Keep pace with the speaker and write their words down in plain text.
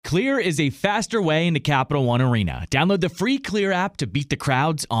Clear is a faster way into Capital One Arena. Download the free Clear app to beat the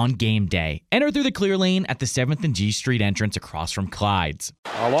crowds on game day. Enter through the Clear lane at the 7th and G Street entrance across from Clyde's.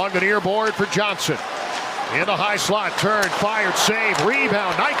 Along the near board for Johnson. In the high slot, turn, fired, save,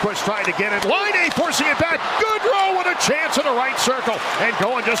 rebound. Nyquist trying to get it. Line A forcing it back. Goodrow with a chance in the right circle. And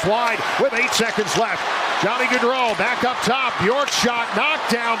going just wide with 8 seconds left. Johnny Goodrow back up top. Bjork shot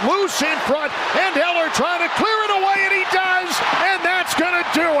knocked down. Loose in front. And Eller trying to clear it away, and he does. And that's going to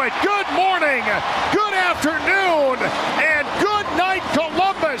do it. Good morning. Good afternoon. And good night,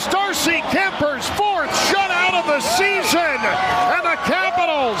 Columbus. Darcy Kuemper's 4th shutout of the season. And the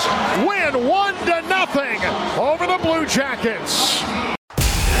Capitals win 1-0 over the Blue Jackets.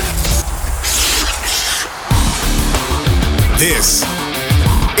 This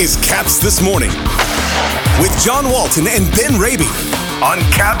is Caps This Morning with John Walton and Ben Raby on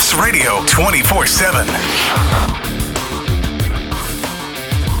Caps Radio 24/7.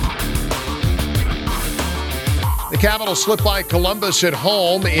 The Capitals slip by Columbus at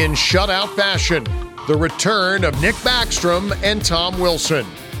home in shutout fashion. The return of Nick Backstrom and Tom Wilson.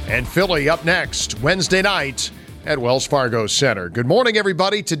 And Philly up next Wednesday night at Wells Fargo Center. Good morning,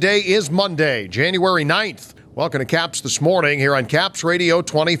 everybody. Today is Monday, January 9th. Welcome to Caps This Morning here on Caps Radio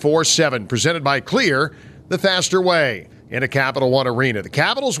 24/7, presented by Clear, the faster way into Capital One Arena. The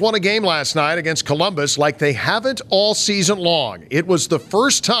Capitals won a game last night against Columbus like they haven't all season long. It was the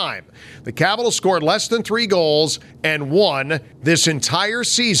first time the Capitals scored less than 3 goals and won this entire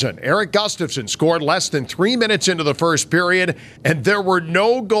season. Erik Gustafsson scored less than 3 minutes into the first period, and there were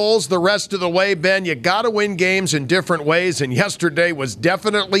no goals the rest of the way. Ben, you got to win games in different ways, and yesterday was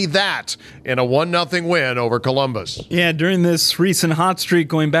definitely that in a 1-0 win over Columbus. Yeah, during this recent hot streak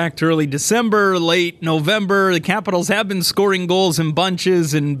going back to early December, late November, the Capitals have been scoring goals in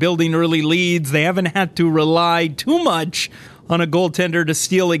bunches and building early leads. They haven't had to rely too much on a goaltender to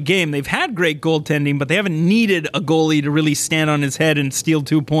steal a game. They've had great goaltending, but they haven't needed a goalie to really stand on his head and steal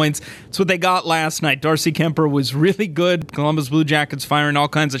 2 points. That's what they got last night. Darcy Kuemper was really good. Columbus Blue Jackets firing all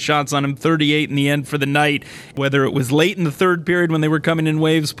kinds of shots on him, 38 in the end for the night. Whether it was late in the third period when they were coming in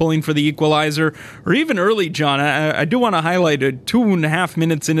waves, pulling for the equalizer, or even early, John, I do want to highlight it. 2.5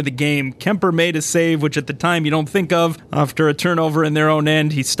 minutes into the game, Kuemper made a save, which at the time you don't think of. After a turnover in their own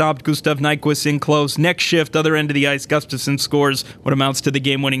end, he stopped Gustav Nyquist in close. Next shift, other end of the ice, Gustafsson scores what amounts to the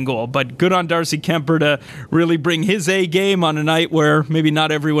game-winning goal. But good on Darcy Kuemper to really bring his A game on a night where maybe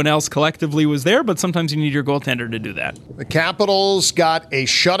not everyone else collectively was there, but sometimes you need your goaltender to do that. The Capitals got a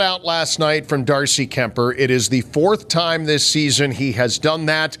shutout last night from Darcy Kuemper. It is the 4th time this season he has done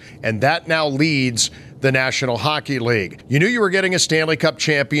that, and that now leads the National Hockey League. You knew you were getting a Stanley Cup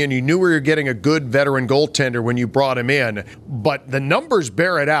champion. You knew you were getting a good veteran goaltender when you brought him in, but the numbers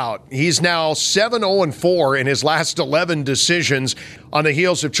bear it out. He's now 7-0-4 in his last 11 decisions on the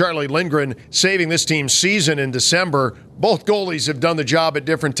heels of Charlie Lindgren saving this team's season in December. Both goalies have done the job at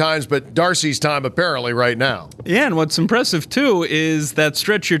different times, but Darcy's time apparently right now. Yeah, and what's impressive, too, is that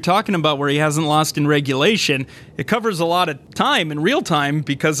stretch you're talking about where he hasn't lost in regulation. It covers a lot of time in real time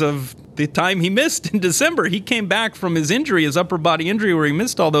because of the time he missed in December. He came back from his injury, his upper body injury, where he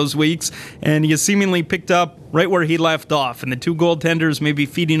missed all those weeks, and he has seemingly picked up right where he left off. And the two goaltenders may be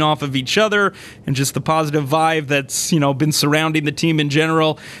feeding off of each other, and just the positive vibe that's, been surrounding the team in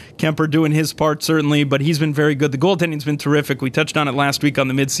general. Kuemper doing his part, certainly, but he's been very good. The goaltending's been terrific. We touched on it last week on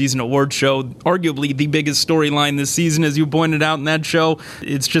the midseason award show. Arguably the biggest storyline this season, as you pointed out in that show.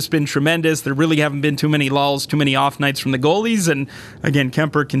 It's just been tremendous. There really haven't been too many lulls, too many off nights from the goalies. And again,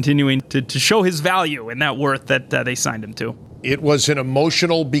 Kuemper continuing to show his value and that worth that they signed him to. It was an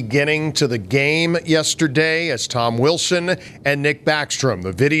emotional beginning to the game yesterday as Tom Wilson and Nick Backstrom,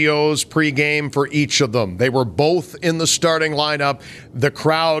 the videos pregame for each of them. They were both in the starting lineup. The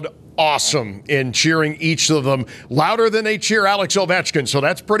crowd awesome in cheering each of them, louder than they cheer Alex Ovechkin. So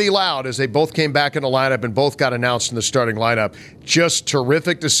that's pretty loud as they both came back in the lineup and both got announced in the starting lineup. Just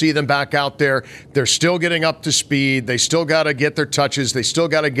terrific to see them back out there. They're still getting up to speed. They still got to get their touches. They still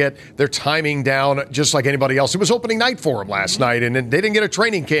got to get their timing down just like anybody else. It was opening night for them last night, and they didn't get a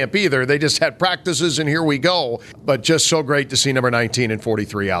training camp either. They just had practices, and here we go. But just so great to see number 19 and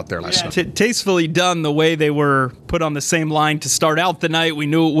 43 out there last night. Tastefully done the way they were put on the same line to start out the night. We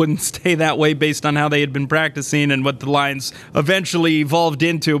knew it wouldn't stay that way based on how they had been practicing and what the lines eventually evolved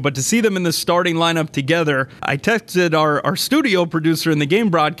into. But to see them in the starting lineup together, I texted our studio producer in the game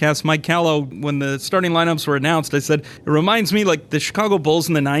broadcast, Mike Callow, when the starting lineups were announced. I said, it reminds me like the Chicago Bulls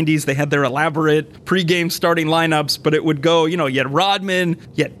in the 90s. They had their elaborate pregame starting lineups, but it would go, you had Rodman,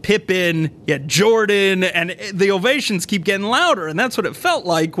 you had Pippen, you had Jordan, and the ovations keep getting louder. And that's what it felt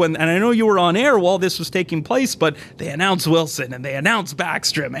like and I know you were on air while this was taking place, but they announced Wilson and they announced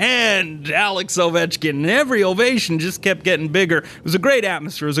Backstrom and Alex Ovechkin, and every ovation just kept getting bigger. It was a great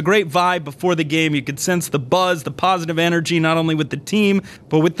atmosphere. It was a great vibe before the game. You could sense the buzz, the positive energy, not only with the team,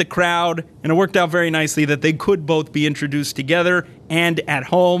 but with the crowd. And it worked out very nicely that they could both be introduced together and at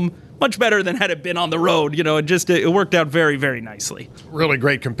home. Much better than had it been on the road. It worked out very, very nicely. Really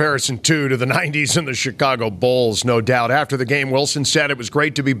great comparison, too, to the 90s and the Chicago Bulls, no doubt. After the game, Wilson said it was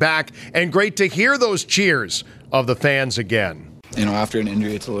great to be back and great to hear those cheers of the fans again. After an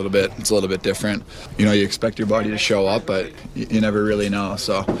injury, it's a little bit different. You expect your body to show up, but you never really know.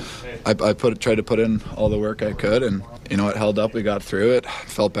 So I tried to put in all the work I could, and it held up. We got through it.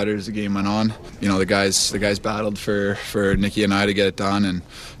 Felt better as the game went on. The guys battled for Nicky and I to get it done, and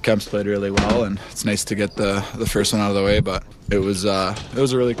Kemp's played really well, and it's nice to get the first one out of the way. But it was a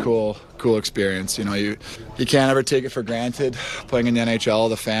really cool experience. You can't ever take it for granted playing in the NHL,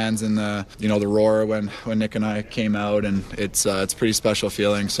 the fans and the roar when Nick and I came out, and it's a pretty special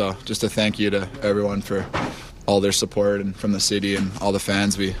feeling. So just a thank you to everyone for all their support, and from the city and all the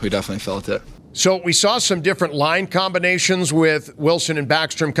fans, we definitely felt it. So we saw some different line combinations with Wilson and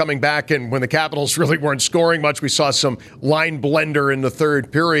Backstrom coming back, and when the Capitals really weren't scoring much, we saw some line blender in the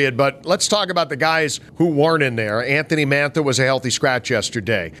third period. But let's talk about the guys who weren't in there. Anthony Mantha was a healthy scratch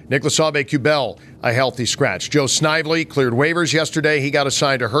yesterday. Nicolas Aube-Kubel, a healthy scratch. Joe Snively cleared waivers yesterday. He got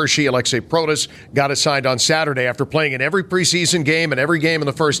assigned to Hershey. Alexei Protas got assigned on Saturday after playing in every preseason game and every game in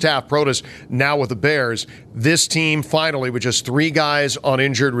the first half. Protas now with the Bears. This team finally, with just 3 guys on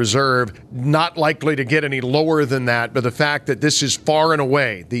injured reserve, not likely to get any lower than that, but the fact that this is far and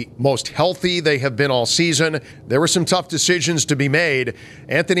away the most healthy they have been all season. There were some tough decisions to be made.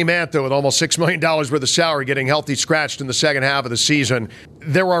 Anthony Mantha, with almost $6 million worth of salary, getting healthy scratched in the second half of the season.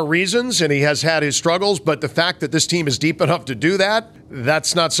 There are reasons, and he has had his struggles, but the fact that this team is deep enough to do that,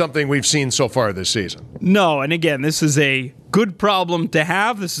 that's not something we've seen so far this season. No, and again, this is a good problem to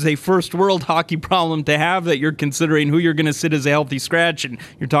have. This is a first world hockey problem to have, that you're considering who you're going to sit as a healthy scratch, and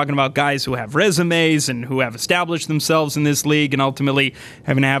you're talking about guys who have resumes and who have established themselves in this league, and ultimately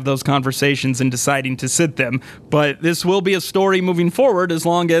having to have those conversations and deciding to sit them. But this will be a story moving forward as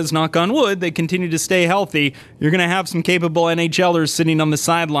long as, knock on wood, they continue to stay healthy. You're going to have some capable NHLers sitting on the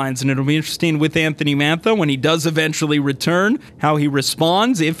sidelines, and it'll be interesting with Anthony Mantha when he does eventually return, how he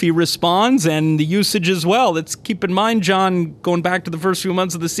responds, if he responds, and the usage as well. Let's keep in mind, John, going back to the first few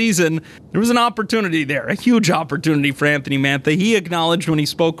months of the season, there was an opportunity there, a huge opportunity for Anthony Mantha. He acknowledged when he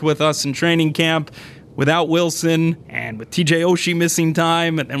spoke with us in training camp, without Wilson and with TJ Oshie missing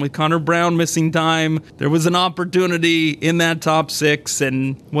time and then with Connor Brown missing time, there was an opportunity in that top 6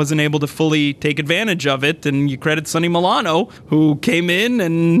 and wasn't able to fully take advantage of it. And you credit Sonny Milano, who came in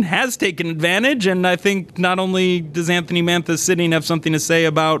and has taken advantage. And I think not only does Anthony Mantha sitting have something to say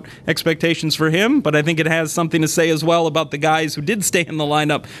about expectations for him, but I think it has something to say as well about the guys who did stay in the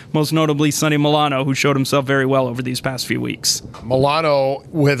lineup, most notably Sonny Milano, who showed himself very well over these past few weeks. Milano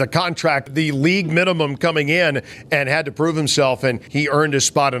with a contract, the league minimum, coming in, and had to prove himself, and he earned his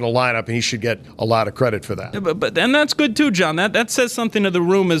spot in the lineup, and he should get a lot of credit for that. Yeah, but and that's good too, John. That says something to the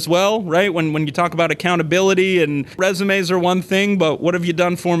room as well, right? When you talk about accountability, and resumes are one thing, but what have you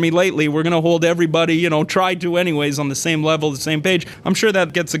done for me lately? We're going to hold everybody, try to anyways, on the same level, the same page. I'm sure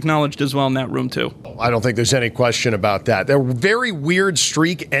that gets acknowledged as well in that room too. I don't think there's any question about that. Their very weird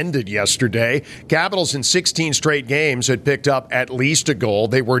streak ended yesterday. Capitals in 16 straight games had picked up at least a goal.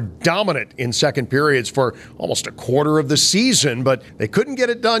 They were dominant in second periods for almost a quarter of the season, but they couldn't get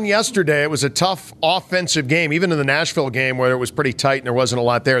it done yesterday. It was a tough offensive game. Even in the Nashville game, where it was pretty tight and there wasn't a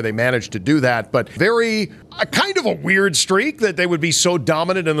lot there, they managed to do that. But kind of a weird streak that they would be so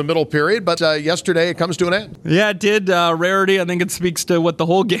dominant in the middle period. But yesterday, it comes to an end. Yeah, it did. Rarity, I think it speaks to what the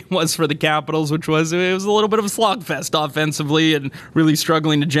whole game was for the Capitals, which was, it was a little bit of a slogfest offensively and really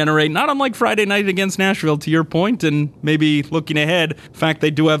struggling to generate, not unlike Friday night against Nashville, to your point, and maybe looking ahead. In fact,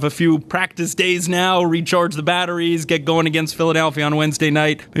 they do have a few practice days now now, recharge the batteries, get going against Philadelphia on Wednesday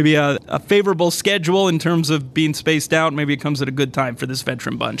night. Maybe a favorable schedule in terms of being spaced out. Maybe it comes at a good time for this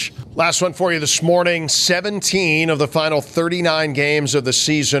veteran bunch. Last one for you this morning. 17 of the final 39 games of the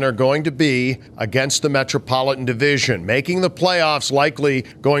season are going to be against the Metropolitan Division, making the playoffs likely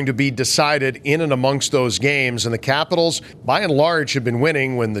going to be decided in and amongst those games. And the Capitals, by and large, have been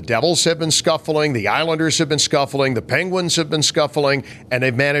winning when the Devils have been scuffling, the Islanders have been scuffling, the Penguins have been scuffling, and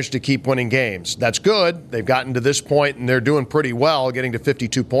they've managed to keep winning games. That's good. They've gotten to this point, and they're doing pretty well, getting to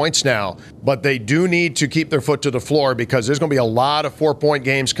 52 points now. But they do need to keep their foot to the floor because there's going to be a lot of 4-point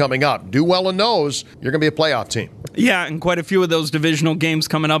games coming up. Do well in those, you're going to be a playoff team. Yeah, and quite a few of those divisional games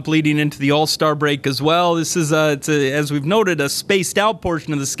coming up leading into the All-Star break as well. This is, as we've noted, a spaced out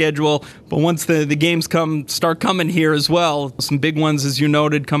portion of the schedule. But once the games start coming here as well, some big ones, as you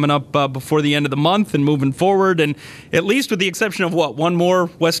noted, coming up before the end of the month and moving forward. And at least with the exception of one more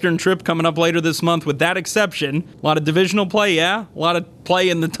Western trip coming up later this month, with that exception, a lot of divisional play, a lot of play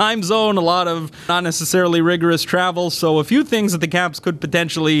in the time zone, a lot of not necessarily rigorous travel. So a few things that the Caps could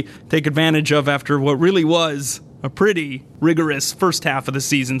potentially take advantage of after what really was a pretty rigorous first half of the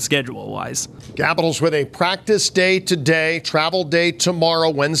season schedule-wise. Capitals with a practice day today, travel day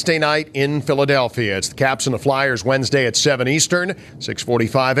tomorrow, Wednesday night in Philadelphia. It's the Caps and the Flyers Wednesday at 7 Eastern,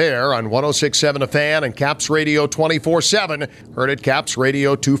 6:45 air on 106.7 The Fan and Caps Radio 24/7. Heard at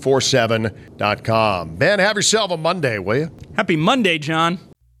CapsRadio247.com. Ben, have yourself a Monday, will you? Happy Monday, John.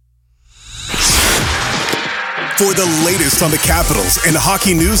 For the latest on the Capitals and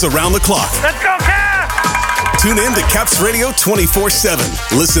hockey news around the clock. Let's go, Caps! Tune in to Caps Radio 24/7.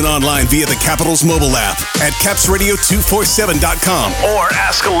 Listen online via the Capitals mobile app at CapsRadio247.com. Or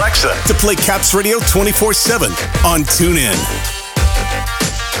ask Alexa to play Caps Radio 24/7 on TuneIn.